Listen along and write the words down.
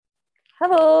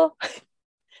Hello,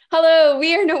 Hello,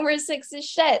 we are No More Six is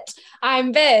Shit.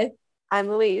 I'm Beth. I'm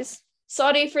Louise.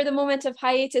 Sorry for the moment of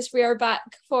hiatus. We are back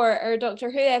for our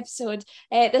Doctor Who episode.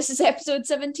 This is episode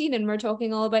 17, and we're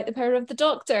talking all about the power of the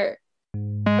Doctor.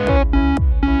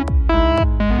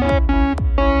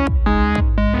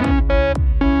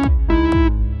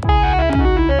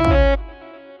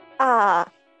 Ah,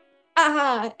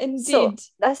 so Indeed.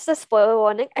 this is a spoiler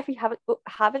warning. If you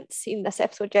haven't seen this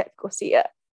episode yet, go see it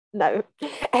now.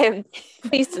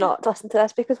 Please do not listen to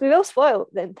this because we will spoil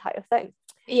the entire thing.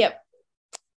 Yep.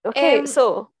 Okay,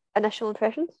 so initial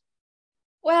impressions.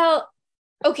 Well,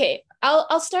 okay,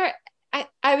 I'll start.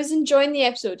 I was enjoying the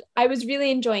episode. I was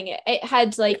really enjoying it. It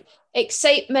had like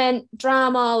excitement,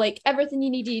 drama, like everything you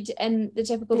needed in the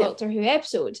typical Yeah. Doctor Who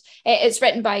episode. It's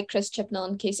written by Chris Chibnall,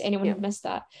 in case anyone Yeah. had missed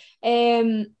that.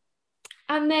 And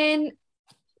then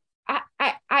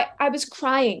I was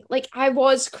crying. Like I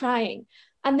was crying.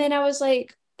 And then I was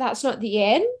like, that's not the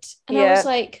end. And I was Yeah.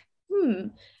 like,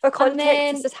 For context,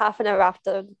 then- this is half an hour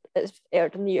after it's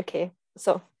aired in the UK.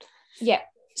 So yeah.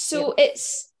 So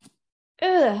it's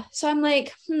so I'm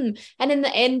like, and in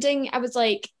the ending, I was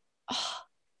like,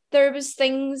 there was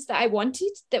things that I wanted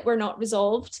that were not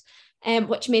resolved,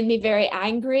 which made me very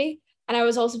angry. And I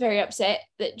was also very upset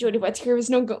that Jodie Whittaker was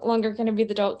no longer going to be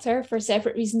the Doctor for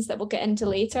separate reasons that we'll get into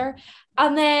later.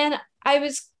 And then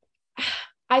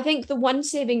I think the one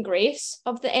saving grace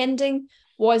of the ending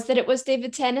was that it was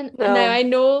David Tennant. No. And now I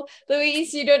know,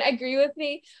 Louise, you don't agree with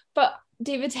me, but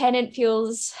David Tennant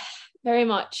feels very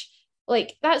much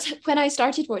like that's when I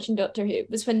started watching Doctor Who,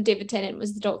 was when David Tennant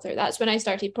was the Doctor. That's when I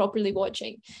started properly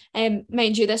watching.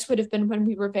 Mind you, this would have been when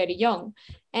we were very young.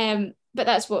 But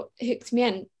that's what hooked me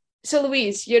in. So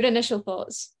Louise, your initial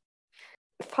thoughts?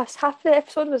 First half of the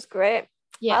episode was great.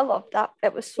 Yeah. I loved that.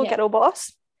 It was so Yeah. girl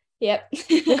boss. Yep.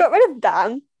 We got rid of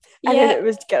Dan. And Yeah. then it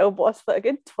was girl boss for a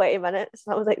good 20 minutes.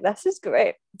 And I was like, this is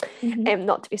great. Mhm.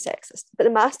 Not to be sexist, but the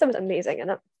Master was amazing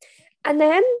in it. And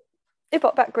then they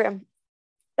brought back Graham.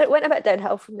 It went a bit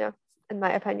downhill from there, in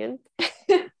my opinion.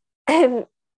 They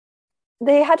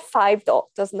had 5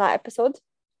 doctors in that episode,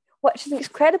 which is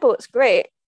incredible. It's great.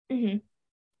 Mhm.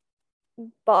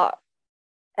 But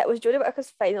it was Jodie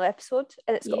Whittaker's final episode,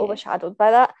 and it's got Yeah. overshadowed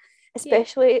by that,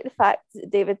 especially the fact that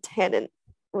David Tennant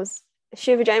was,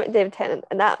 she regenerated David Tennant,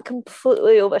 and that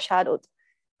completely overshadowed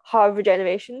her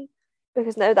regeneration,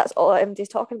 because now that's all everybody's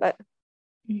talking about.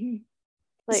 Mhm.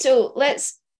 Like, So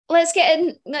let's get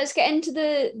into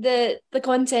the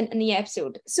content in the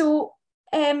episode. So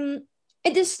at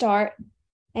the start,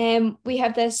 we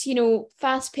have this,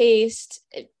 fast-paced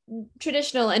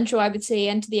traditional intro, I would say,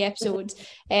 into the episode,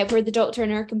 where the Doctor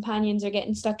and her companions are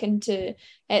getting stuck into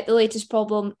the latest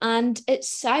problem, and it's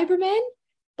Cybermen,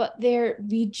 but they're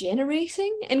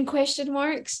regenerating in question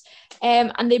marks,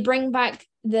 and they bring back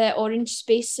the orange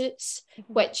spacesuits,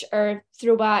 which are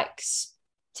throwbacks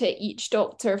to each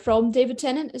Doctor from David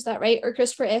Tennant, is that right? Or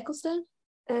Christopher Eccleston?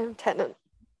 Tennant,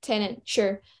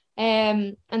 Sure.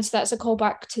 And so that's a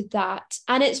callback to that.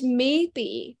 And it's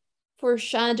maybe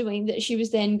foreshadowing that she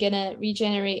was then gonna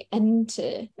regenerate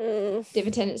into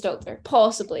David Tennant's Doctor,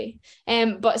 possibly.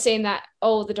 But saying that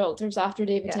all the Doctors after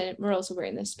David Tennant were also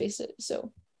wearing this spacesuit.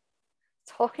 So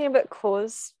talking about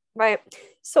clothes, right?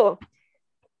 So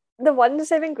the one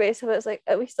saving grace of it is like,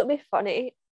 at least it'll be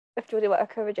funny if Jodie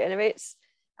Whittaker regenerates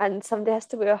and somebody has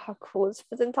to wear her clothes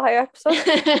for the entire episode.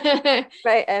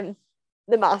 Right,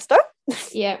 the Master.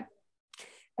 Yeah.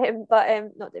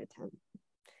 But not David Tennant.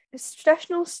 The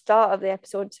traditional start of the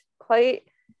episode, quite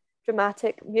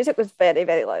dramatic. Music was very,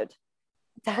 very loud.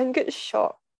 Dan gets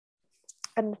shot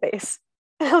in the face.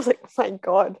 And I was like, oh my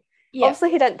God. Yeah.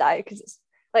 Obviously he didn't die, because it's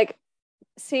like,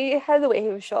 see how the way he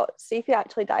was shot, see if he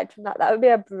actually died from that. That would be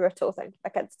a brutal thing for a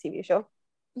kids' TV show.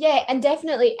 Yeah, and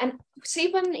definitely, and see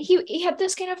when he had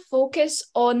this kind of focus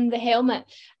on the helmet,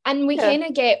 and we kind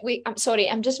of I'm sorry,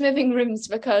 I'm just moving rooms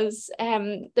because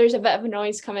there's a bit of a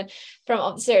noise coming from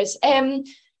upstairs.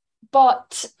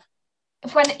 But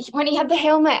when he had the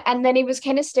helmet, and then he was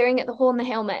kind of staring at the hole in the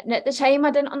helmet, and at the time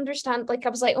I didn't understand. Like I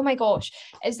was like, oh my gosh,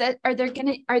 are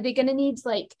they gonna need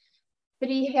like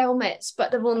 3 helmets,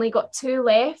 but they've only got 2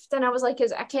 left? And I was like,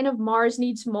 is it a kind of Mars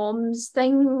needs moms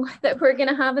thing that we're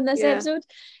gonna have in this episode?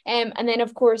 And then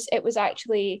of course it was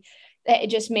actually that it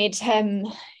just made him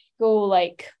go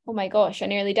like, oh my gosh, I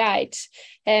nearly died,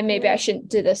 and maybe I shouldn't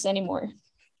do this anymore.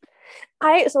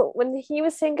 So when he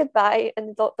was saying goodbye and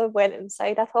the Doctor went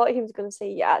inside, I thought he was going to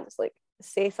say just like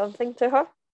say something to her.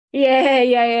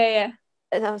 Yeah.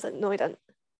 And I was like, no, he didn't.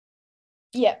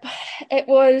 Yep, it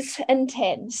was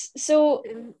intense. So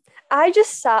I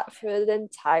just sat through the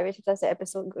entirety of this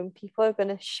episode going, people are going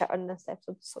to shit on this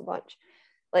episode so much.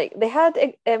 Like, they had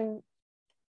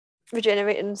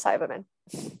regenerating Cybermen.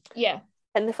 Yeah.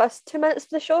 In the first 2 minutes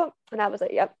of the show, and I was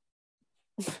like, yep.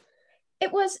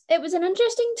 It was an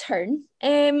interesting turn.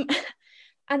 And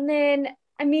then,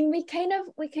 I mean, we kind of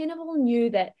all knew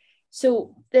that.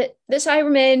 So the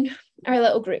Cybermen are a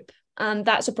little group, and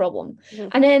that's a problem. Mm-hmm.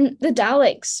 And then the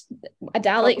Daleks, a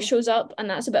Dalek shows up, and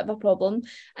that's a bit of a problem.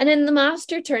 And then the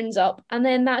Master turns up, and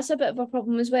then that's a bit of a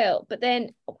problem as well. But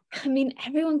then, I mean,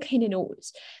 everyone kind of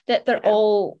knows that they're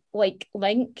all like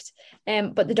linked.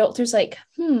 But the Doctor's like,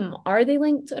 are they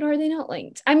linked or are they not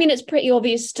linked? I mean, it's pretty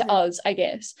obvious to us, I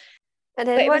guess. And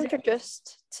then we're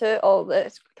introduced to all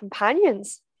the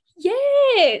companions.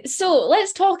 Yeah. So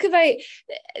let's talk about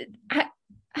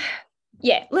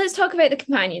let's talk about the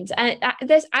companions. And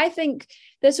I think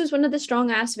this was one of the strong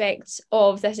aspects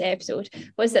of this episode,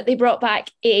 was that they brought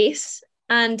back Ace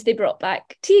and they brought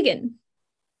back Tegan.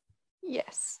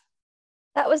 Yes.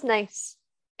 That was nice.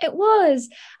 It was.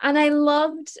 And I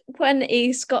loved when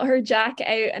Ace got her jacket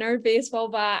out and her baseball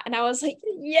bat. And I was like,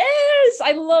 yes,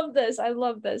 I love this. I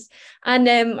love this. And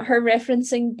her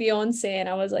referencing Beyonce. And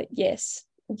I was like, yes,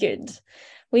 good.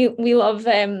 We love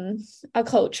a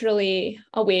culturally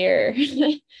aware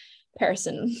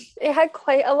person. It had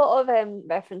quite a lot of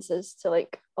references to,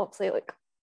 like, obviously, like,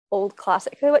 old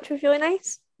classic Who, which was really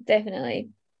nice.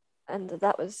 Definitely. And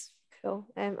that was cool.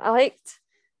 I liked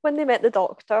when they met the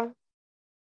Doctor.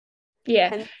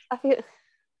 Yeah. And I feel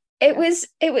it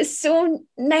was so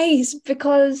nice,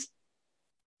 because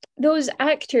those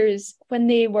actors, when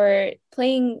they were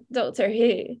playing Doctor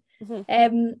Who,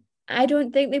 I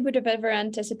don't think they would have ever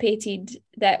anticipated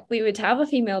that we would have a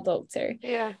female Doctor.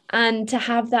 Yeah. And to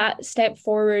have that step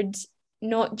forward,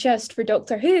 not just for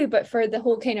Doctor Who, but for the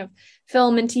whole kind of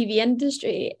film and TV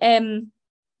industry,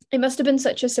 it must have been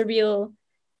such a surreal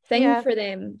thing for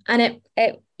them. And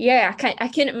I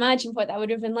can't imagine what that would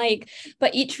have been like.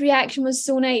 But each reaction was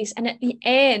so nice. And at the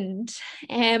end,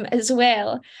 as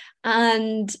well,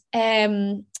 and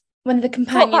one of the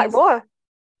companions got back more.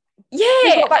 He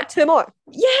got back 2 more.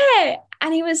 Yeah.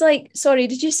 And he was like, sorry,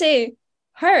 did you say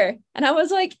her? And I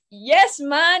was like, yes,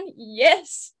 man,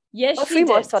 yes 3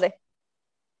 more, sorry.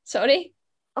 And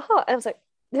I was like,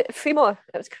 3 more.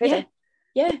 It was crazy.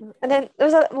 Yeah. And then there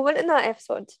was a moment in that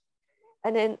episode,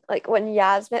 and then, like, when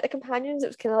Yaz met the companions, it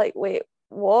was kind of like, wait,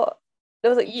 what? There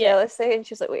was, like, jealousy, and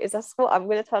she was like, wait, is this what I'm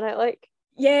going to turn out like?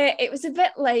 Yeah, it was a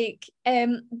bit like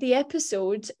the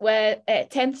episode where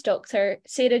 10th Doctor,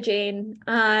 Sarah Jane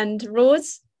and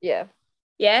Rose. Yeah.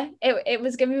 Yeah, it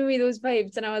was giving me those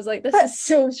vibes, and I was like, this is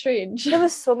so strange. There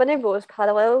was so many Rose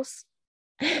parallels.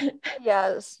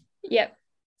 Yes. Yep.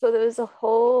 So there was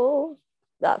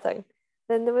that thing.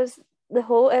 Then there was the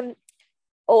whole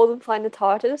all of them flying the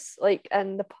TARDIS, like,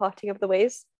 and the parting of the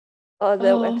ways, or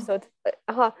the episode.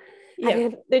 Yeah.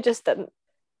 And they just didn't.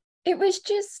 It was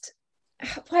just,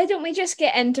 why don't we just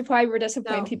get into why we're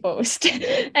disappointed most?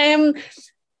 I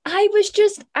was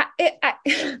just,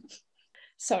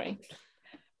 sorry.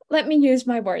 Let me use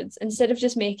my words instead of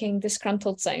just making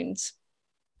disgruntled sounds.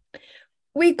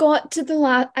 We got to the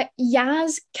last.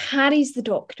 Yaz carries the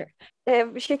Doctor.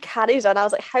 She carries her, and I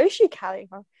was like, how is she carrying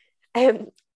her?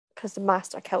 Because the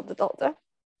Master killed the Doctor.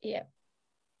 Yeah.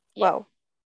 Well.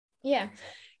 Yeah.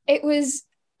 It was.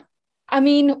 I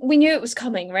mean, we knew it was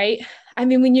coming, right? I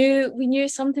mean, we knew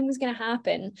something was going to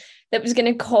happen that was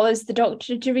going to cause the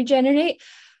Doctor to regenerate.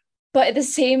 But at the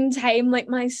same time, like,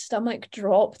 my stomach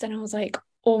dropped, and I was like,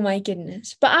 oh my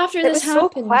goodness. But after this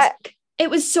happened, so quick. It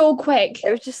was so quick.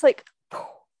 It was just like,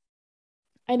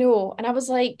 I know. And I was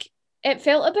like, it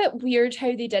felt a bit weird how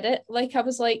they did it. Like, I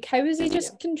was like, how is he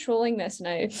just controlling this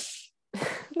now?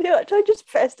 They actually just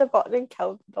pressed a button and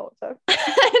killed the Doctor.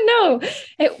 I know.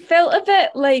 It felt a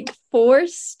bit like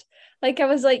forced. Like, I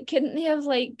was like, couldn't they have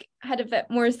like had a bit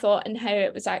more thought in how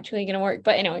it was actually going to work?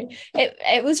 But anyway,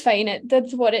 it was fine. It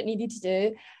did what it needed to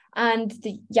do. And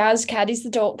the Yaz carries the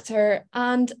Doctor.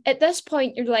 And at this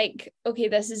point, you're like, okay,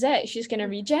 this is it. She's going to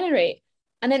regenerate.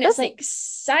 And then it's like,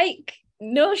 psych.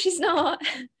 No, she's not.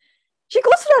 She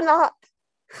goes for a nap.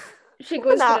 She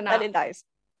goes for a nap. And then dies.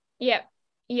 Yep.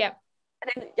 And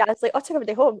then it's like, I'll take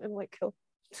everybody home. I'm like, cool.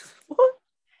 What?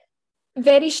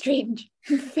 Very strange.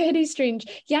 Very strange.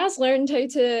 Yaz learned how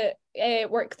to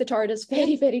work the TARDIS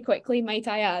very, very quickly, might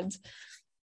I add.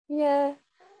 Yeah.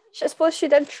 I suppose she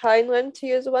did try and learn to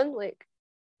use one, like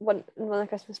one of the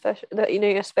Christmas special,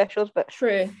 your specials, but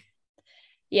true.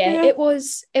 Yeah, it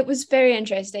was very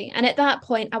interesting. And at that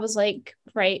point I was like,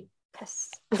 right,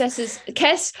 This is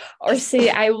kiss or say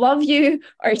I love you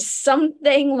or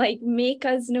something, like make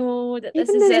us know that this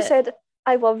Even is though they it. said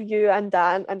I love you and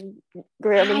Dan and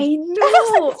Graham. I And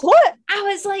know. like, what? I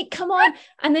was like, come on.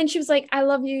 And then she was like, I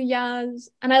love you, Yaz,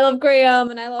 and I love Graham,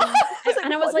 and I love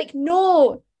and I was like,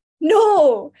 no.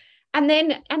 And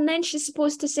then she's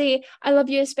supposed to say, I love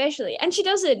you especially. And she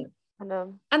doesn't. I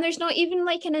know. And there's not even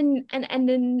like an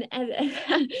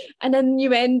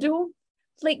innuendo.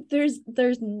 Like there's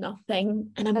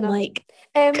nothing. And I'm like,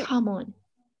 come on.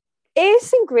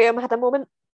 Ace and Graham had a moment.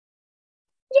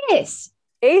 Yes.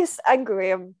 Ace and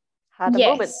Graham had a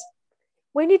moment.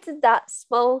 We needed that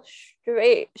small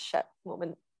straight ship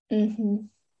moment. Mm-hmm.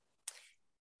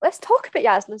 Let's talk about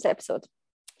Yaz in this episode.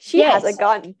 She has a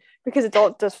gun because the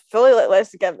doctor's fully like,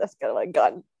 let's give this girl a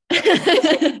gun.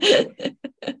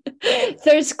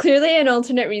 There's clearly an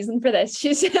alternate reason for this.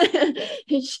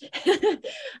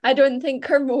 I don't think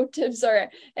her motives are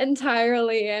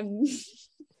entirely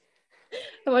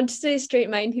I want to say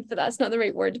straight-minded, but that's not the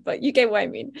right word, but you get what I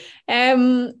mean.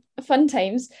 Fun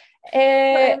times.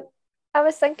 I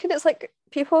was thinking it's like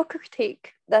people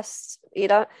critique this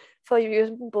era for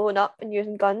using blowing up and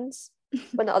using guns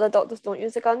when the other doctors don't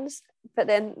use the guns, but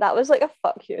then that was like a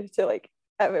fuck you to like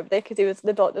everybody because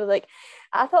the doctor was like,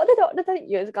 I thought the doctor didn't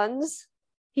use guns.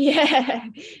 Yeah,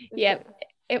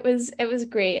 it was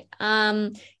great.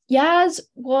 Yaz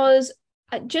was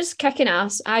just kicking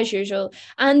ass as usual,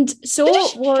 and so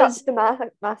was the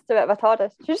master at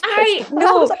Vataris. I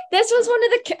know this was one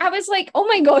of the. I was like, oh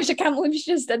my gosh, I can't believe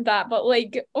she just did that. But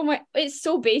like, oh my, it's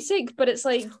so basic, but it's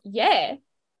like, yeah,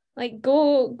 like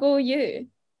go you.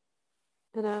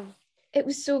 I know. It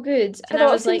was so good, and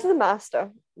I was like, the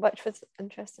master, which was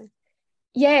interesting.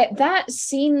 Yeah, that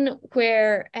scene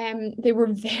where they were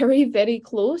very, very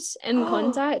close in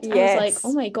contact. Yes. I was like,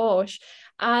 oh my gosh.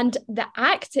 And the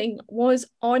acting was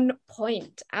on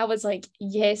point. I was like,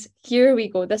 yes, here we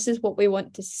go. This is what we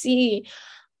want to see.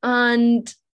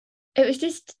 And it was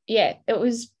just, it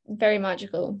was very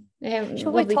magical.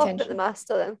 Shall we talk about the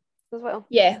master then as well?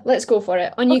 Yeah, let's go for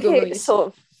it. On you go, Louise.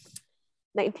 So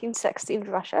 1916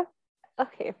 Russia.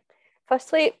 Okay.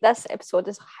 Firstly, this episode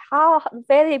is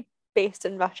very based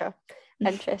in Russia.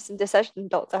 Interesting decision,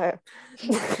 Doctor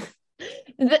Who.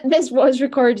 This was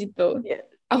recorded though. Yeah.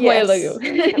 A while ago.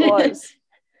 It was.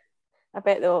 I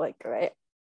bet they were like, great.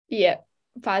 Yeah.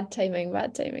 Bad timing.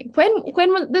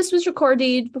 When this was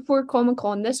recorded before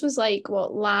Comic-Con, this was like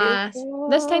what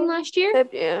this time last year?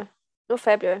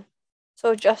 February.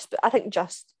 So I think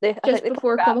just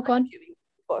before Comic-Con.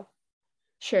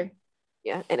 Sure.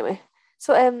 Yeah, anyway.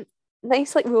 So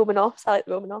nice like Romanovs. I like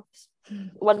Romanovs.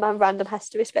 One man random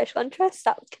history special interest.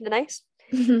 That was kind of nice.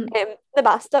 The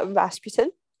master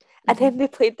Rasputin. And then they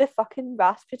played the fucking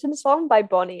Rasputin song by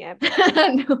Bonnie M.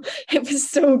 No, it was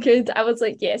so good. I was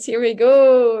like, yes, here we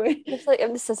go. It's like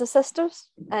the Scissor Sisters.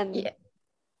 And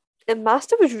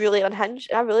Master was really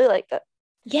unhinged. And I really liked it.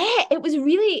 Yeah, he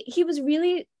was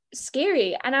really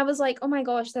scary. And I was like, oh my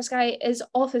gosh, this guy is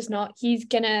off his nut. He's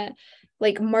gonna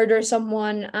like murder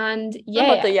someone. And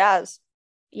murder Yaz.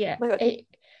 Yeah.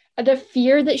 The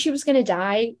fear that she was gonna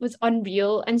die was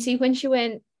unreal. And see, when she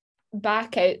went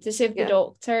back out to save the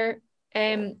doctor,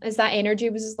 as that energy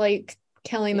was like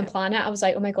killing the planet, I was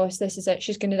like, oh my gosh, this is it,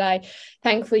 she's gonna die.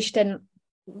 Thankfully she didn't,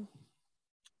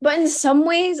 but in some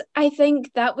ways I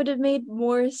think that would have made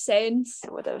more sense.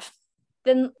 It would have,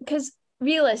 then, because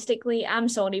realistically, I'm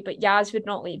sorry, but Yaz would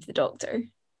not leave the doctor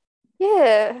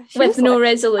with no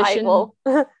resolution.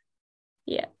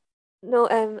 Yeah,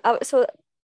 no, so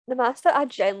the master, I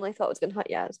genuinely thought was gonna hurt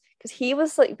Yaz because he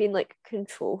was like being like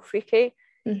control freaky.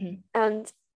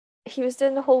 And he was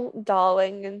doing the whole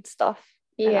darling and stuff.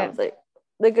 And I was like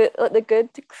the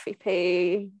good to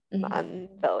creepy man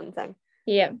villain thing.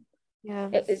 Yeah.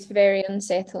 It was very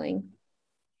unsettling.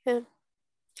 Yeah.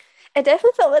 It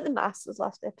definitely felt like the Master's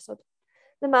last episode.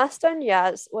 The Master and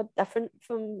Yaz were different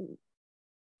from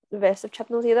the rest of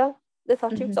Chibnall's era. The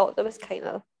 13th Doctor was kind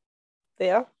of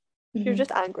there. She was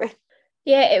just angry.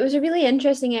 Yeah, it was a really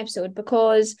interesting episode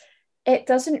because it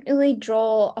doesn't really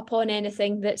draw upon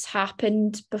anything that's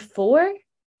happened before.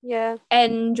 Yeah.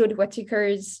 In Jodie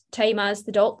Whittaker's time as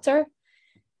the Doctor,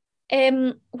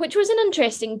 which was an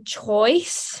interesting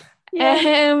choice.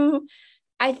 Yeah.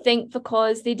 I think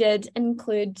because they did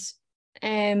include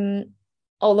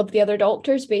all of the other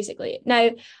Doctors basically. Now,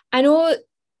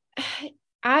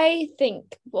 I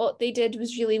think what they did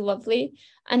was really lovely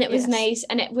and it was nice,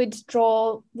 and it would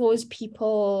draw those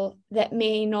people that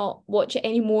may not watch it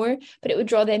anymore, but it would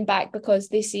draw them back because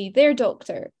they see their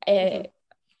Doctor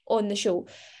on the show.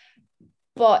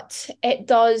 But it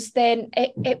does then,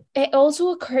 it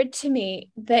also occurred to me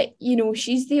that,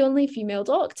 she's the only female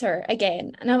doctor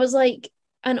again. And I was like,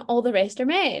 and all the rest are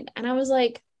men. And I was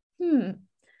like, And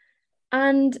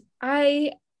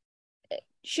Ncuti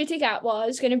Gatwa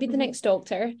is going to be the next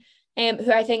doctor,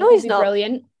 who I think will be not.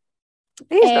 brilliant.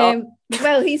 He's not.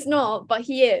 Well, he's not, but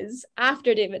he is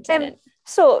after David Tennant.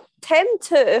 So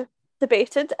 10-2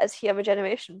 debated, is he a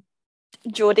regeneration?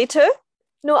 Jodie too?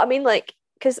 No, I mean, like,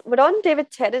 because we're on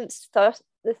David Tennant's the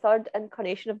third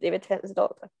incarnation of David Tennant as a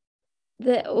doctor.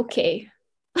 Okay.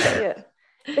 Yeah.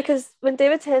 Because when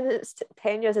David Tennant's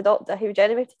tenure as a doctor, he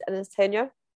regenerated in his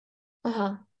tenure.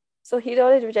 Uh-huh. So he'd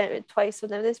already regenerated twice, so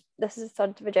now this is the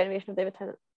third regeneration of David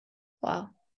Tennant. Wow.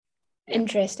 Yeah.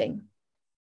 Interesting.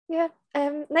 Yeah.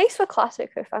 Nice for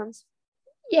classic Who fans.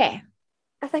 Yeah.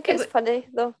 I think it's funny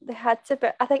though. They had to,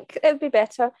 but I think it would be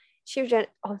better.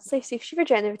 Honestly, see if she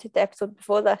regenerated the episode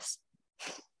before this,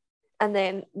 and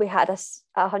then we had a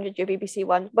 100-year BBC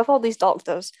one with all these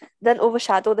doctors, then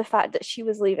overshadow the fact that she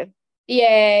was leaving.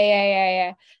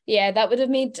 Yeah. That would have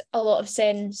made a lot of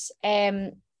sense.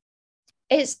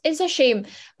 It's a shame,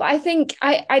 but I think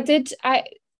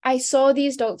I saw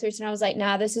these doctors and I was like,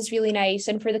 nah, this is really nice,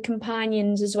 and for the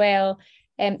companions as well.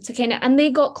 To kind of, and they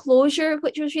got closure,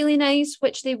 which was really nice,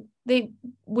 which they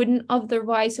wouldn't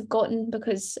otherwise have gotten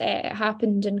because it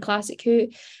happened in Classic Who,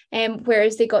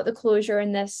 whereas they got the closure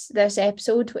in this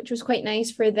episode, which was quite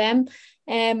nice for them.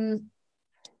 And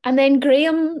then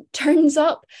Graham turns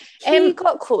up. He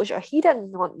got closure. He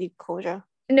did not need closure.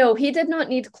 No, he did not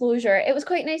need closure. It was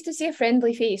quite nice to see a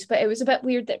friendly face, but it was a bit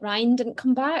weird that Ryan didn't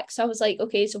come back. So I was like,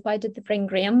 okay, so why did they bring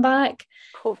Graham back?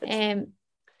 COVID.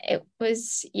 It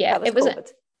was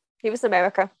COVID. He was in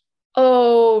America.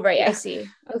 Oh, right, yeah. I see.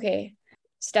 Okay.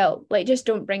 Still, like, just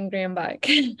don't bring Graham back.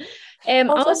 I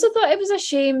also thought it was a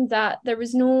shame that there were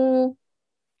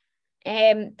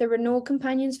no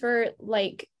companions for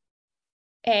like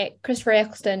Christopher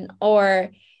Eccleston or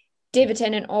David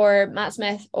Tennant or Matt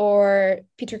Smith or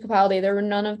Peter Capaldi. There were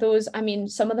none of those. I mean,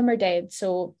 some of them are dead,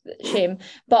 so shame.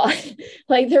 But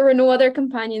like, there were no other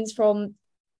companions from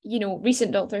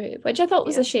recent Doctor Who, which I thought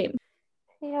was a shame.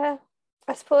 Yeah,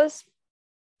 I suppose.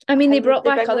 I mean, they brought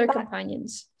back other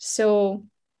companions, so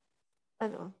I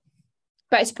know.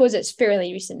 But I suppose it's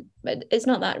fairly recent, but it's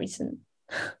not that recent.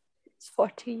 It's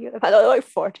 40 years. I don't know, like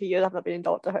 40 years I've not been in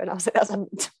Doctor Who, and I was like, that's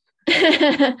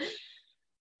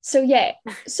So yeah.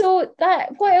 So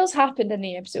that, what else happened in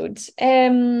the episodes? A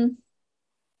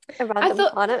random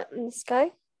planet in the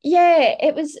sky. Yeah,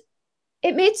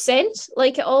 it made sense.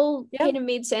 Like, it all kind of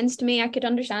made sense to me. I could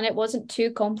understand it wasn't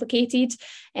too complicated.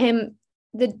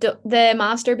 The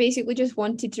master basically just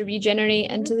wanted to regenerate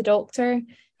into the Doctor,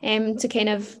 to kind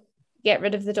of get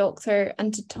rid of the Doctor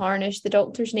and to tarnish the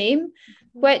Doctor's name,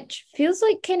 which feels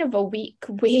like kind of a weak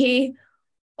way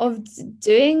of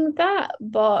doing that,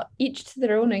 but each to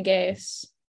their own, I guess.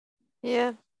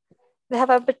 Yeah. They have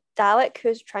a Dalek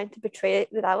who's trying to betray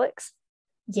the Daleks.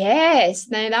 Yes.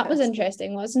 Now that was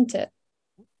interesting, wasn't it?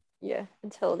 Yeah,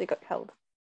 until they got killed.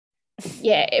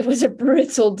 Yeah, it was a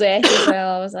brutal death as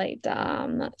well. I was like,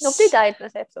 damn, that's... Nobody died in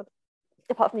this episode,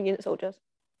 apart from the unit soldiers.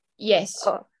 Yes.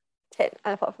 Oh, 10,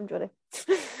 and apart from Jodie.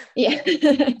 Yeah,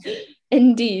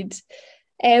 indeed.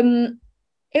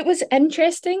 It was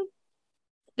interesting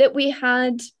that we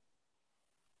had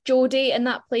Jodie in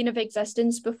that plane of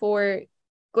existence before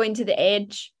going to the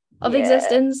edge of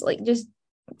existence, like just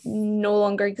no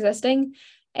longer existing.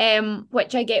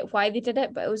 Which I get why they did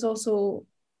it, but it was also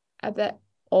a bit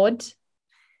odd.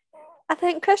 I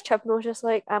think Chris Chibnall's just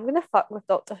like, I'm gonna fuck with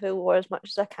Doctor Who lore as much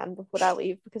as I can before I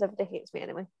leave because everybody hates me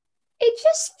anyway. It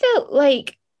just felt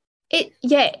like it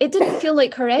didn't feel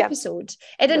like her episode.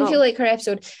 It didn't feel like her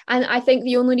episode. And I think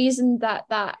the only reason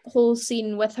that whole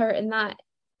scene with her in that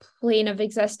plane of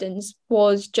existence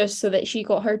was just so that she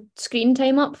got her screen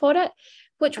time up for it,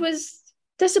 which was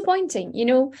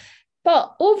disappointing,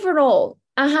 But overall,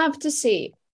 I have to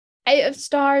say, out of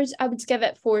stars, I would give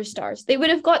it 4 stars. They would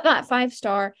have got that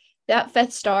 5-star, that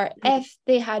 5th star, if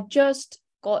they had just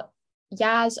got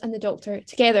Yaz and the Doctor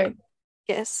together.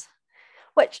 Yes.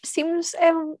 Which seems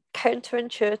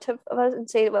counterintuitive of us and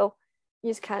say, well,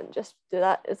 you can't just do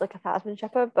that as like a Tasman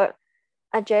shipper, but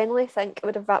I genuinely think it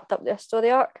would have wrapped up their story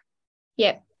arc.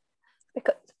 Yeah.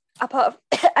 Because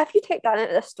if you take that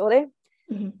into this story,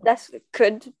 this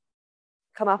could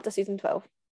come after season 12.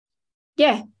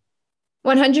 Yeah.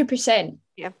 100%.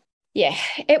 Yeah. Yeah.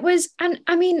 It was, and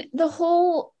I mean, the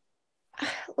whole,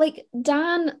 like,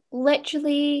 Dan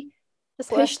literally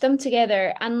pushed them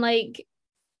together and like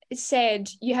said,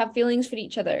 you have feelings for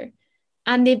each other,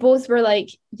 and they both were like,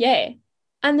 yeah,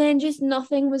 and then just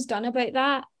nothing was done about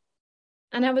that.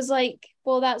 And I was like,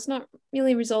 well, that's not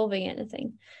really resolving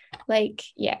anything. Like,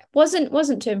 yeah,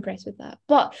 wasn't too impressed with that.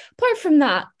 But apart from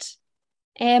that,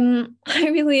 I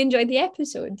really enjoyed the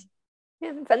episode.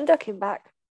 Yeah, Vinder came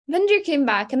back. Vinder came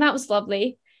back, and that was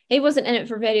lovely. He wasn't in it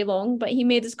for very long, but he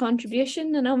made his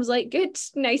contribution, and I was like, good,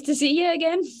 nice to see you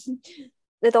again.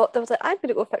 The doctor was like, I'm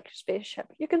gonna go fix your spaceship.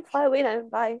 You can fly away now.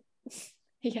 Bye.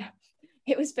 Yeah.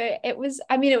 It was it was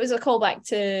a callback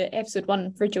to episode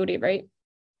 1 for Jodie, right?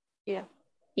 Yeah.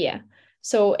 Yeah.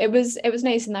 So it was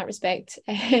nice in that respect.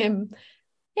 Yeah,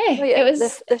 Oh, yeah, it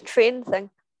was the train thing.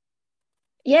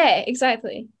 Yeah,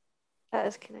 exactly. That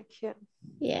is kind of cute.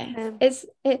 Yeah.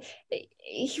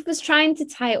 He was trying to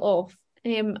tie it off.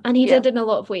 And he did in a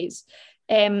lot of ways.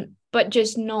 But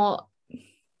just not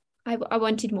I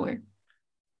wanted more.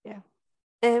 Yeah.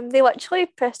 They literally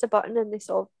pressed a button and they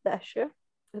solved the issue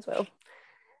as well.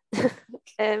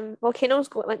 Volcanoes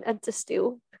went into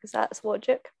steel because that's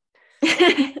logic.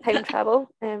 Time travel.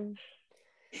 I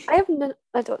don't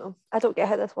know. I don't get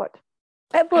how this worked.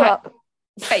 It blew up.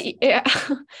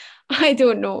 I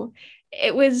don't know.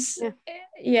 It was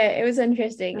it was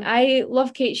interesting. I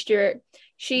love Kate Stewart.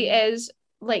 She is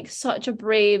like such a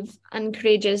brave and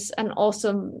courageous and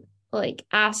awesome, like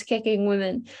ass kicking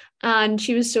woman, and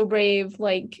she was so brave,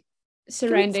 like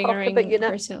surrounding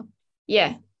herself.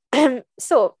 Yeah.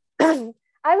 So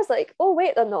I was like, oh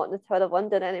wait, they're not in the Tower of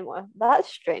London anymore. That's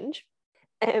strange.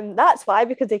 That's why,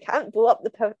 because they can't blow up the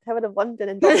Tower of London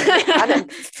and cannon.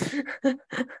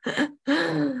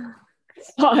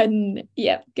 Fun.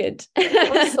 Yep, good.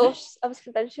 I was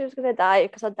convinced she was going to die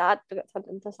because her dad got turned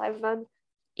into Cyberman.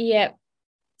 Yep.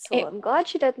 So I'm glad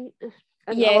she didn't.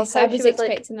 And yes, I was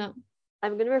expecting that.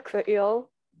 I'm going to recruit you all.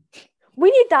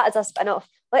 We need that as a spin-off.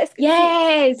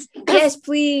 Yes,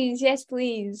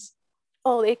 please.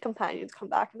 All the companions come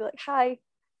back and be like, hi.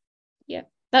 Yeah,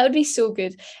 that would be so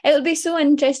good. It would be so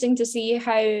interesting to see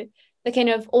how the kind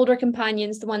of older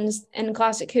companions, the ones in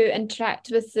Classic Who, interact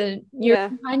with the newer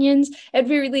companions. It'd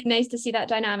be really nice to see that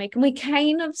dynamic. And we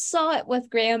kind of saw it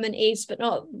with Graham and Ace, but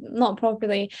not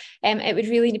properly. It would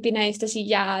really be nice to see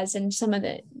Yaz and some of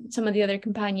the other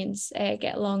companions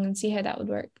get along and see how that would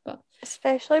work. But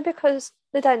especially because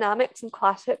the dynamics in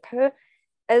Classic Who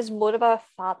is more of a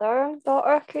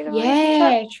father-daughter kind of relationship.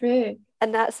 Yeah, true.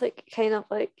 And that's like kind of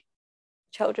like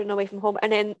children away from home.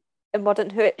 And then in Modern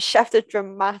Who, it shifted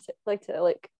dramatically to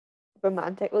like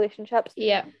romantic relationships.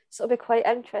 Yeah. So it'll be quite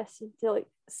interesting to like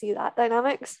see that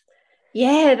dynamics.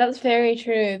 Yeah, that's very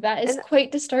true. That is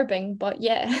quite disturbing, but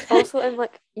yeah. Also, in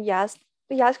like Yaz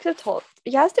could have talked.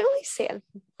 Yaz didn't really say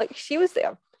anything. Like she was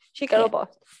there. She girl boss.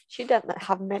 She didn't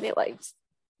have many lines.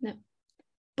 No.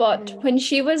 But when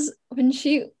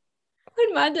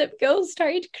Mandip Gill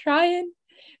started crying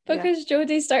because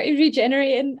Jodie started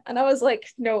regenerating, and I was like,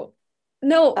 no,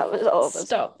 that was all.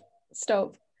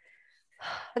 Stop.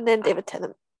 And then David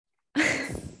Tennant.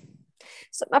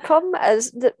 So my problem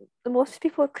is that the most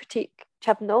people who critique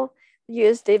Chibnall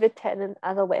use David Tennant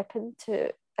as a weapon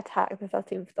to attack the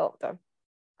 13th Doctor.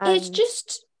 And it's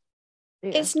just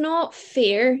it's not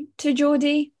fair to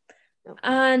Jodie. No.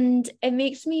 And it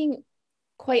makes me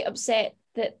quite upset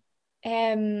that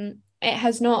it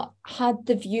has not had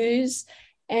the views,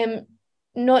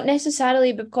 not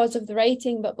necessarily because of the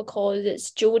writing, but because it's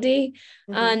Jodie.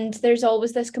 And there's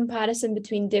always this comparison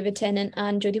between David Tennant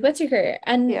and Jodie Whittaker,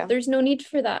 and there's no need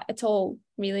for that at all,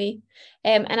 really.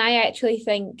 And I actually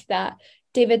think that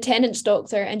David Tennant's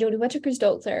Doctor and Jodie Whittaker's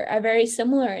Doctor are very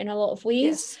similar in a lot of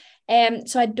ways.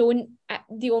 So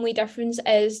the only difference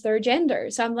is their gender.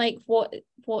 So I'm like,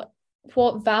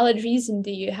 what valid reason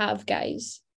do you have,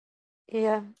 guys?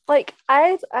 Yeah, like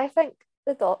I think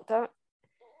the Doctor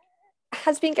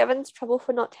has been given trouble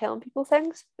for not telling people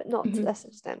things, but not to this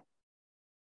extent.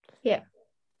 Yeah,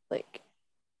 like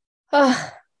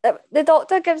the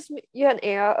Doctor gives you an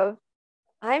air of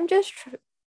I'm just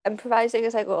improvising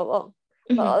as I go along,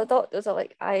 but other doctors are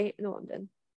like, I know what I'm doing.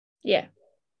 Yeah.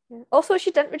 Also,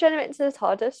 she didn't regenerate into the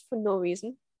TARDIS for no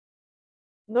reason.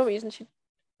 No reason.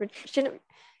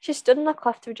 She stood on a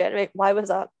cliff to regenerate. Why was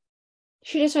that?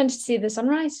 She just wanted to see the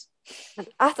sunrise. And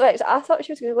I thought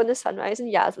she was going to go in the sunrise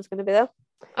and Yaz was going to be there.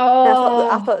 Oh.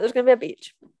 I thought there was going to be a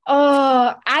beach.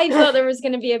 Oh, I thought there was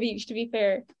going to be a beach, to be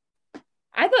fair.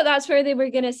 I thought that's where they were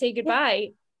going to say goodbye.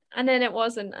 And then it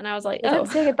wasn't. And I was like, they didn't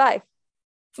say goodbye.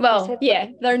 Well,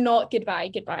 they're not goodbye.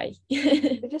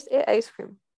 They just ate ice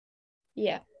cream.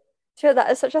 Yeah. Sure,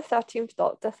 that is such a 13th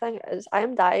Doctor thing. It is, I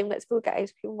am dying, let's go get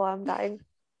ice cream while I'm dying.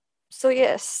 So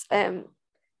yes,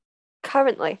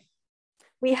 currently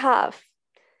we have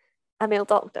a male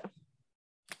Doctor,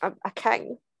 a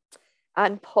king,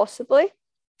 and possibly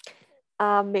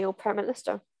a male Prime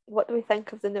Minister. what do we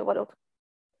think of the new world?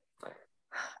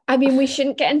 I mean, we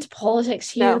shouldn't get into politics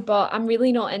here, No. but I'm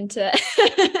really not into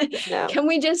it. No. Can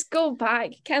we just go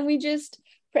back? Can we just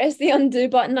press the undo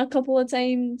button a couple of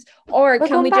times? Or We're can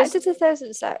going we back just... to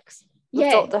 2006 with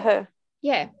Yeah. Doctor Who.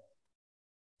 Yeah.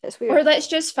 It's weird. Or let's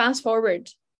just fast forward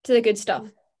to the good stuff.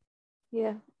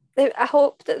 Yeah. I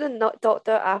hope that the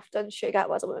Doctor Afton Shugat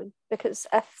was a woman, because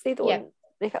if they don't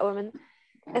make it a woman,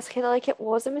 it's kind of like it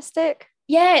was a mistake.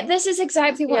 Yeah, this is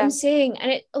exactly what Yeah. I'm saying.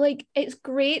 And it's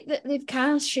great that they've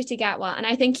cast Ncuti Gatwa, and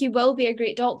I think he will be a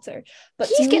great Doctor. But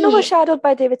he's to getting me, overshadowed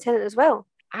by David Tennant as well.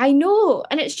 I know,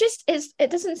 and it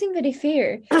doesn't seem very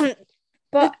fair.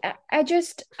 But I'm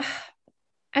just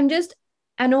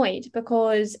annoyed,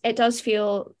 because it does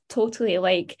feel totally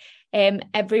like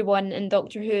everyone in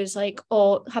Doctor Who is like,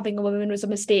 oh, having a woman was a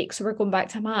mistake, so we're going back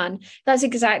to a man. That's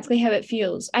exactly how it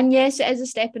feels. And yes, it is a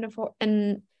step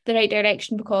in the right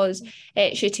direction, because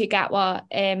Ncuti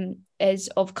Gatwa is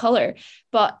of colour,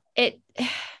 but I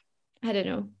don't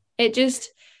know. It's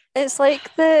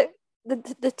like the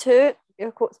two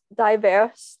quotes,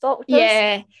 diverse Doctors.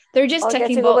 Yeah, they're just ticking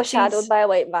getting boxes. overshadowed by a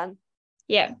white man.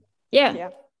 Yeah.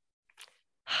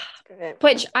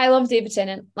 Which I love David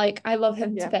Tennant. Like, I love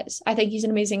him to bits. I think he's an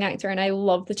amazing actor, and I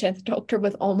love the 10th Doctor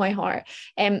with all my heart.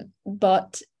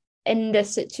 But in this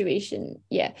situation,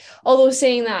 although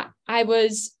saying that, I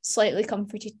was slightly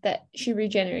comforted that she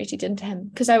regenerated into him,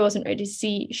 because I wasn't ready to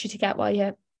see Ncuti Gatwa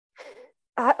yet.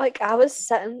 I was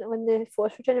sitting when the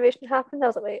Force regeneration happened. I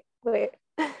was like, wait,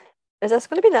 is this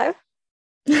going to be now?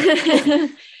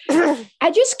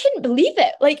 I just couldn't believe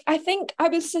it. Like, I think I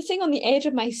was sitting on the edge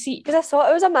of my seat, because I thought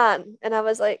it was a man, and I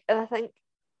was like, and I think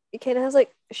he kind of has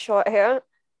like short hair,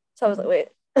 so I was like, wait.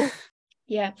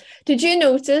 Yeah. Did you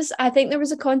notice? I think there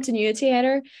was a continuity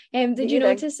error. Did you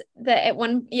notice that at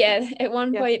one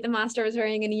point the Master was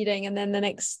wearing an earring, and then the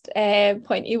next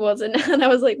point he wasn't, and I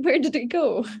was like, where did it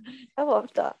go? I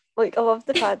loved that. Like, I loved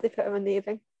the fact they put him in the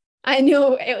earring. I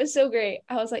know, it was so great.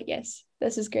 I was like, yes,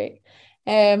 this is great.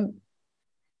 And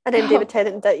then David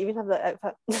Tennant didn't even have that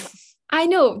outfit. I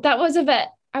know, that was a bit,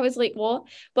 I was like, what?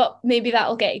 But maybe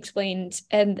that'll get explained.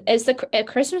 And is the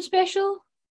Christmas special?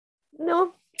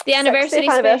 No. The anniversary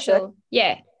special.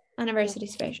 Yeah, anniversary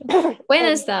special. When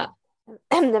is that?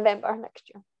 November next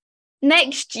year.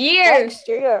 Next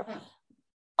year?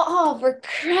 Oh, we're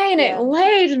crying out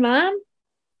loud, man.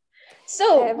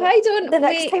 So why don't the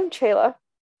next time trailer?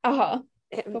 I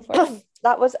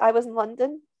was in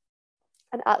London,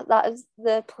 and that is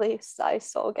the place that I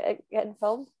saw getting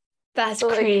filmed. That's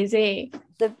crazy.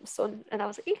 And I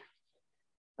was like,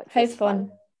 how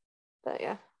fun. But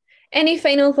yeah. Any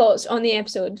final thoughts on the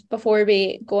episode before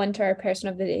we go into our person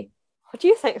of the day? What do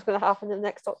you think is going to happen in the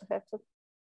next Doctor episode?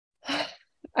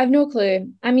 I've no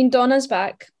clue. I mean, Donna's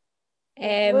back.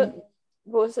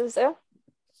 Rose is there.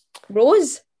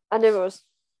 Rose? I knew Rose.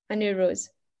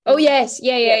 Oh yes,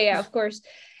 yeah, of course.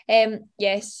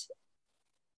 Yes.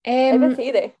 I have a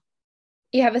theory.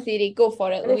 You have a theory. Go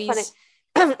for it, Louise.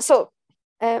 So,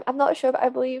 I'm not sure, but I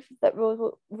believe that Rose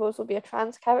will be a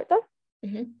trans character.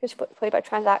 Because she's played by a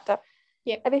trans actor.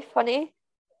 Yeah. It'd be funny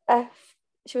if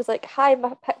she was like, hi,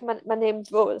 my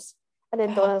name's Rose. And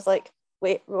then Donna's like,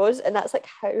 wait, Rose? And that's like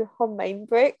how her mind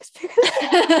breaks, because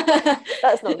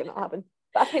that's not going to happen.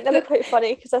 But I think that'd be quite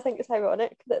funny, because I think it's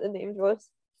ironic that the name's Rose.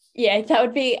 Yeah, that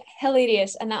would be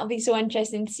hilarious, and that would be so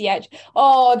interesting to see.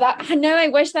 Oh, now I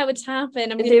wish that would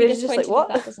happen. I'm going to be disappointed if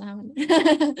that doesn't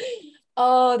happen.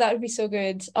 Oh, that would be so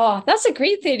good. Oh, that's a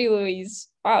great theory, Louise.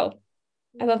 Wow.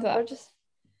 I love that.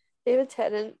 David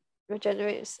Tennant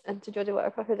regenerates into Jodie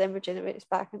Whittaker, who then regenerates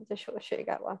back into Ncuti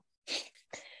Gatwa.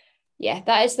 Yeah,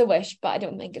 that is the wish, but I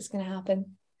don't think it's going to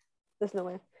happen. There's no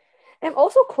way.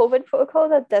 Also, COVID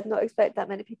protocol. I did not expect that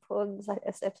many people in this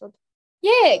episode.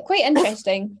 Yeah, quite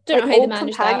interesting. Don't know how they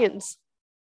managed companions.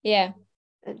 That. Yeah.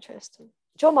 Interesting.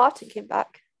 Jo Martin came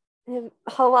back.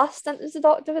 Her last stint as the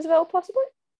Doctor as well, possibly?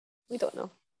 We don't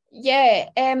know. Yeah.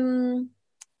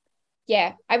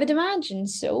 Yeah, I would imagine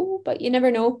so, but you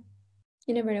never know.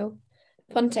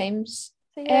 Fun times.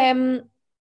 So, yeah.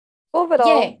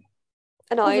 Overall,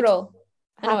 annoyed.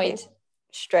 Annoyed.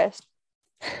 Stressed.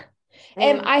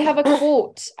 I have a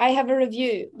quote. I have a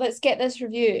review. Let's get this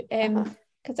review.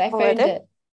 Because I found it.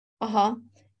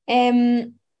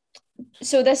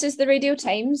 So this is the Radio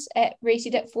Times. It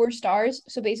rated it 4 stars.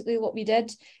 So basically what we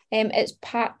did, it's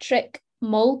Patrick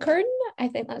Mulkern. I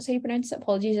think that's how you pronounce it.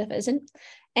 Apologies if it isn't.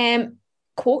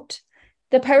 Quote,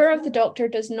 "The power of the Doctor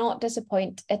does not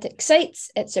disappoint. It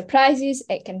excites, it surprises,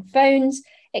 it confounds,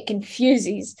 it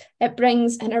confuses. It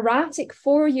brings an erratic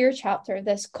 4-year chapter,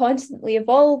 this constantly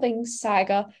evolving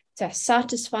saga, to a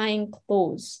satisfying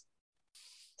close."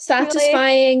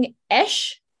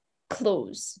 Satisfying-ish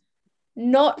close.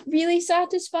 Not really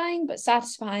satisfying, but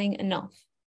satisfying enough.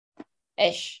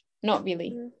 Ish. Not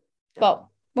really. But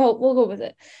we'll go with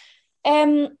it.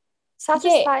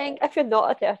 Satisfying if you're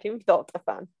not a 13th Doctor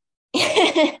fan.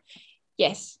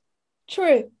 Yes.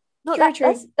 True. No,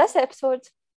 true. This episode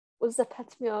was the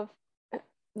epitome of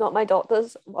Not My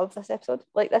Doctors. Love this episode.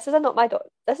 Like, this is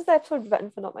the episode written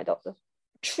for Not My Doctors.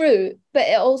 True, but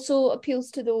it also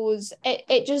appeals to those.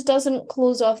 It just doesn't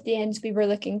close off the ends we were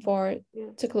looking for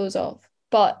to close off,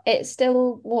 but it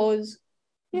still was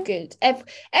good.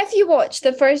 If you watch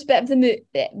the first bit of the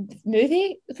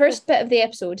movie, the first bit of the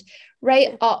episode,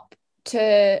 right up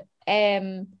to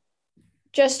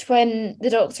just when the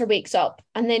Doctor wakes up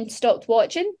and then stopped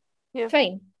watching,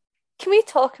 fine. Can we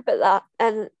talk about that?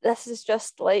 And this is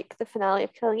just like the finale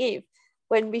of Killing Eve,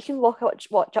 when we can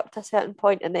watch up to a certain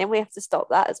point and then we have to stop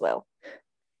that as well.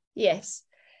 Yes.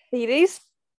 Theories.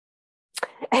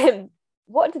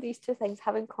 What do these two things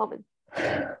have in common?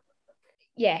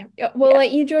 Yeah. Well,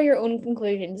 let you draw your own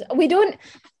conclusions. We don't.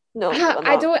 No,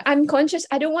 I don't. I'm conscious.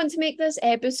 I don't want to make this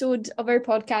episode of our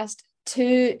podcast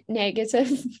too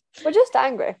negative. We're just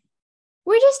angry.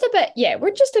 We're just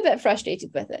a bit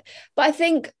frustrated with it. But I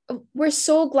think we're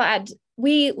so glad.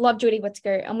 We love Jodie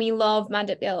Whittaker and we love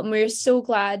Mandip Gill, and we're so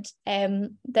glad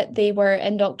that they were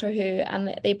in Doctor Who and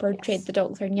that they portrayed the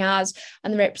Doctor and Yaz,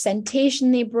 and the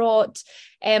representation they brought,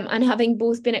 and having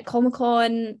both been at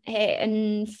Comic-Con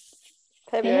in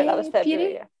February. That was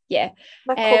February. Yeah.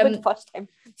 My COVID first time.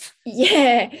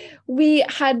 Yeah. We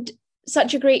had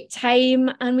such a great time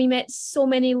and we met so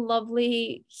many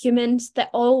lovely humans that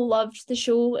all loved the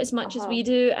show as much as we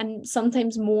do, and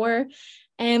sometimes more.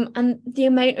 And the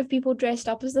amount of people dressed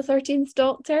up as the 13th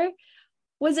Doctor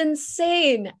was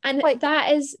insane. And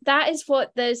that is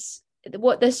what this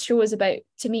show is about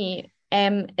to me.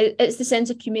 It's the sense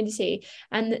of community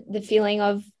and the feeling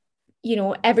of,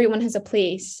 everyone has a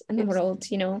place in the world,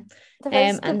 There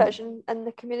is division in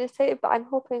the community, but I'm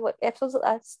hoping like episodes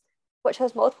like this, which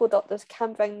has multiple Doctors,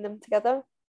 can bring them together.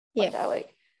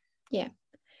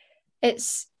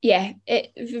 It's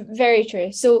very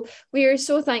true. So we are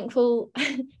so thankful,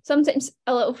 sometimes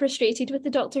a little frustrated with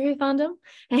the Doctor Who fandom,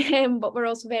 but we're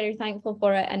also very thankful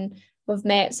for it, and we've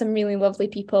met some really lovely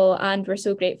people, and we're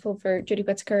so grateful for Jodie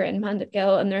Whittaker and Mandip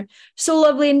Gill, and they're so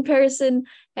lovely in person.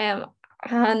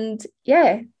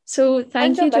 So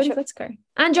thank you, Jodie Whittaker.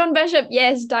 And John Bishop.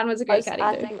 Yes, Dan was a great character.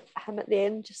 Adding him at the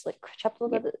end, just like chipped a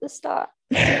little bit at the start.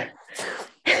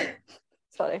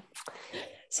 Sorry.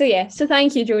 So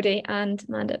thank you, Jodie and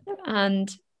Mandip, and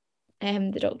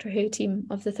the Doctor Who team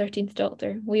of the 13th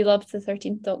Doctor. We loved the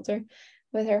 13th Doctor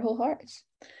with our whole hearts.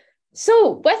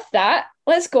 So with that,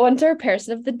 let's go on to our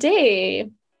person of the day.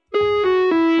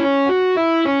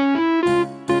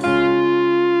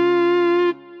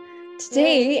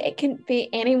 Today, it couldn't be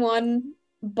anyone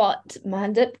but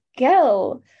Mandip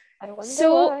Gill. I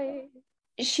wonder why.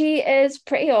 She is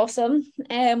pretty awesome.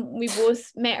 We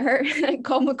both met her at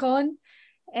Comic-Con.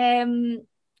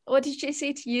 What did she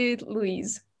say to you,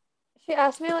 Louise? She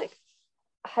asked me like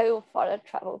how far I'd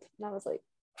travelled, and I was like,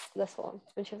 this long.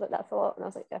 And she was like, that's a lot. And I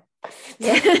was like,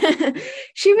 yeah.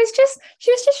 She was just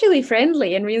really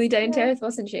friendly and really down to earth,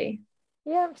 wasn't she?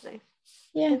 Yeah, it was nice.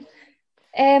 Yeah.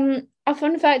 A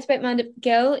fun fact about Mandip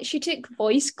Gill: she took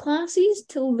voice classes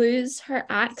to lose her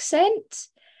accent.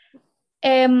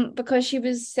 Because she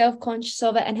was self-conscious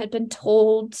of it and had been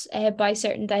told by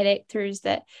certain directors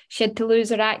that she had to lose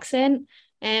her accent.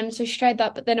 So she tried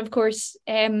that, but then of course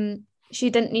she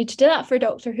didn't need to do that for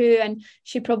Doctor Who, and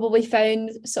she probably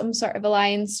found some sort of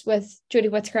alliance with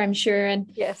Jodie Whittaker, I'm sure, and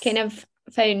kind of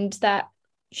found that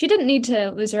she didn't need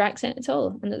to lose her accent at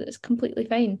all, and that it's completely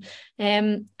fine.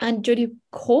 And Jodie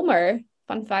Comer,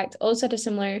 fun fact, also had a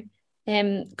similar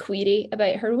query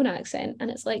about her own accent, and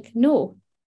it's like, no,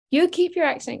 you keep your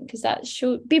accent, because that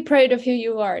should be proud of who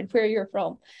you are and where you're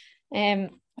from.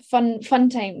 Fun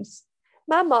times.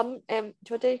 My mum,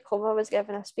 Jodie Comer, was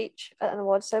giving a speech at an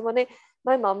awards ceremony.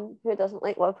 My mum, who doesn't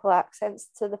like Liverpool accents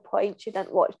to the point she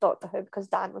didn't watch Doctor Who because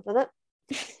Dan was in it,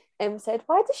 said,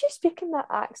 why does she speak in that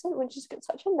accent when she's got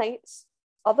such a nice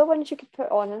other ones you could put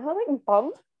on? And her like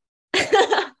bum.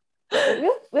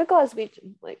 we're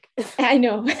Glaswegian, like. I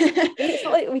know. It's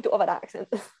not like we don't have an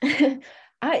accent.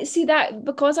 I see that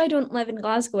because I don't live in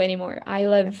Glasgow anymore. I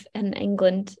live in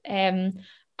England. I'm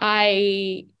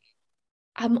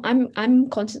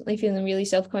constantly feeling really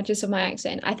self-conscious of my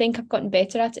accent. I think I've gotten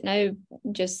better at it now,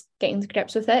 just getting to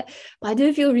grips with it. But I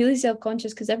do feel really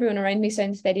self-conscious because everyone around me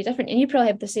sounds very different. And you probably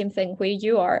have the same thing where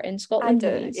you are in Scotland.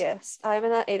 I do, yes. I'm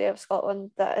in that area of Scotland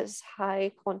that is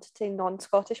high quantity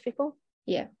non-Scottish people.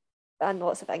 Yeah. and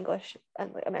lots of English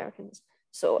and like Americans.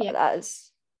 So Yeah. that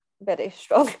is very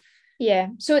strong. Yeah,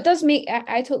 so it does make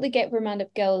I totally get where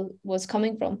Mandip Gill was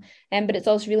coming from, but it's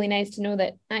also really nice to know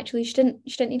that actually she didn't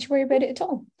need to worry about it at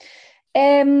all.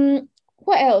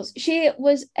 What else? She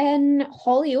was in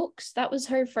Hollyoaks. That was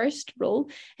her first role,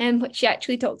 which she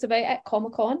actually talked about at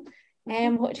Comic-Con,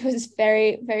 which was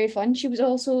very, very fun. She was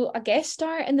also a guest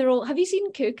star in the role. Have you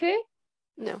seen Cuckoo?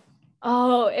 No.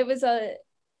 Oh, it was a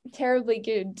terribly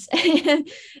good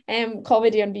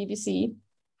comedy on BBC.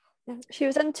 She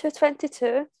was in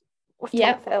 222 with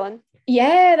Yep. Tom Felton.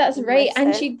 Yeah, that's in right. West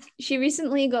And End. she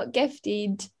recently got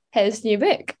gifted his new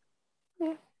book,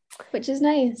 Yeah. which is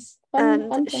nice.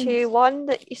 And she won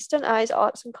the Eastern Eyes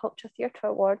Arts and Culture Theatre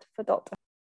Award for Doctor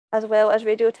Who, as well as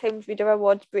Radio Times Reader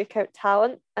Awards Breakout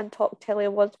Talent and Talk Telly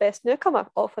Awards Best Newcomer,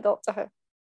 all for Doctor Who.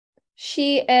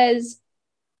 She is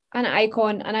an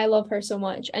icon and I love her so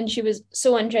much. And she was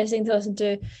so interesting to listen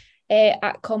to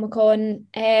at Comic-Con,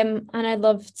 and I'd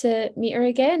love to meet her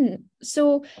again.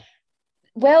 So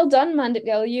well done, Mandip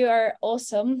Gill. You are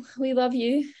awesome. We love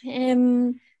you.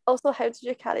 Also, how did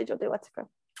you carry Jodie Whittaker?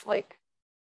 Like,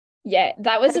 yeah,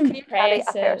 that was how can you carry a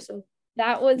impressive. person?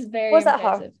 That was very Was that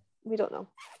impressive. her? We don't know.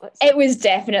 It was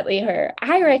definitely her.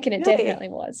 I reckon it Really? definitely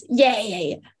was.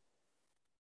 Yeah.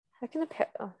 How can a pair?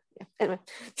 Oh, yeah. Anyway,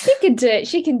 She could do it.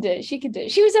 She can do it. She could do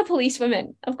it. She was a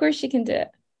policewoman. Of course, she can do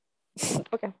it.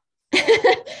 okay.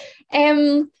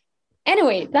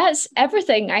 Anyway, that's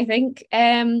everything, I think.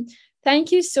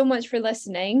 Thank you so much for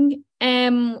listening.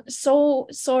 So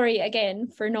sorry again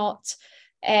for not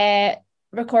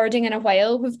recording in a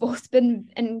while. We've both been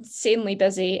insanely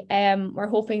busy. We're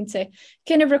hoping to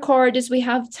kind of record as we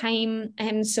have time.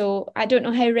 So I don't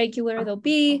know how regular they'll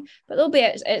be, but they'll be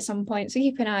at some point. So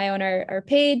keep an eye on our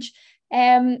page.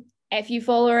 If you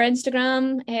follow our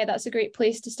Instagram, that's a great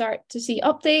place to start to see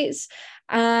updates,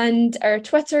 and our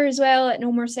Twitter as well at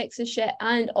No More Sexist Shit.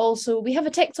 And also we have a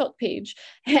TikTok page.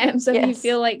 So if you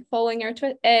feel like following our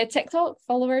TikTok,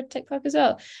 follow our TikTok as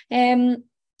well.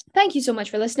 Thank you so much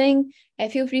for listening.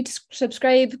 Feel free to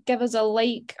subscribe, give us a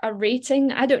like, a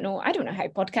rating. I don't know how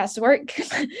podcasts work.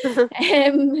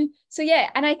 So yeah,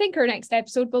 and I think our next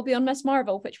episode will be on Miss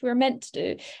Marvel, which we were meant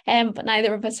to do, but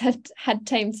neither of us had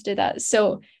time to do that.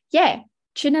 So yeah,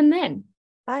 tune in then.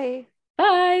 Bye.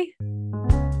 Bye.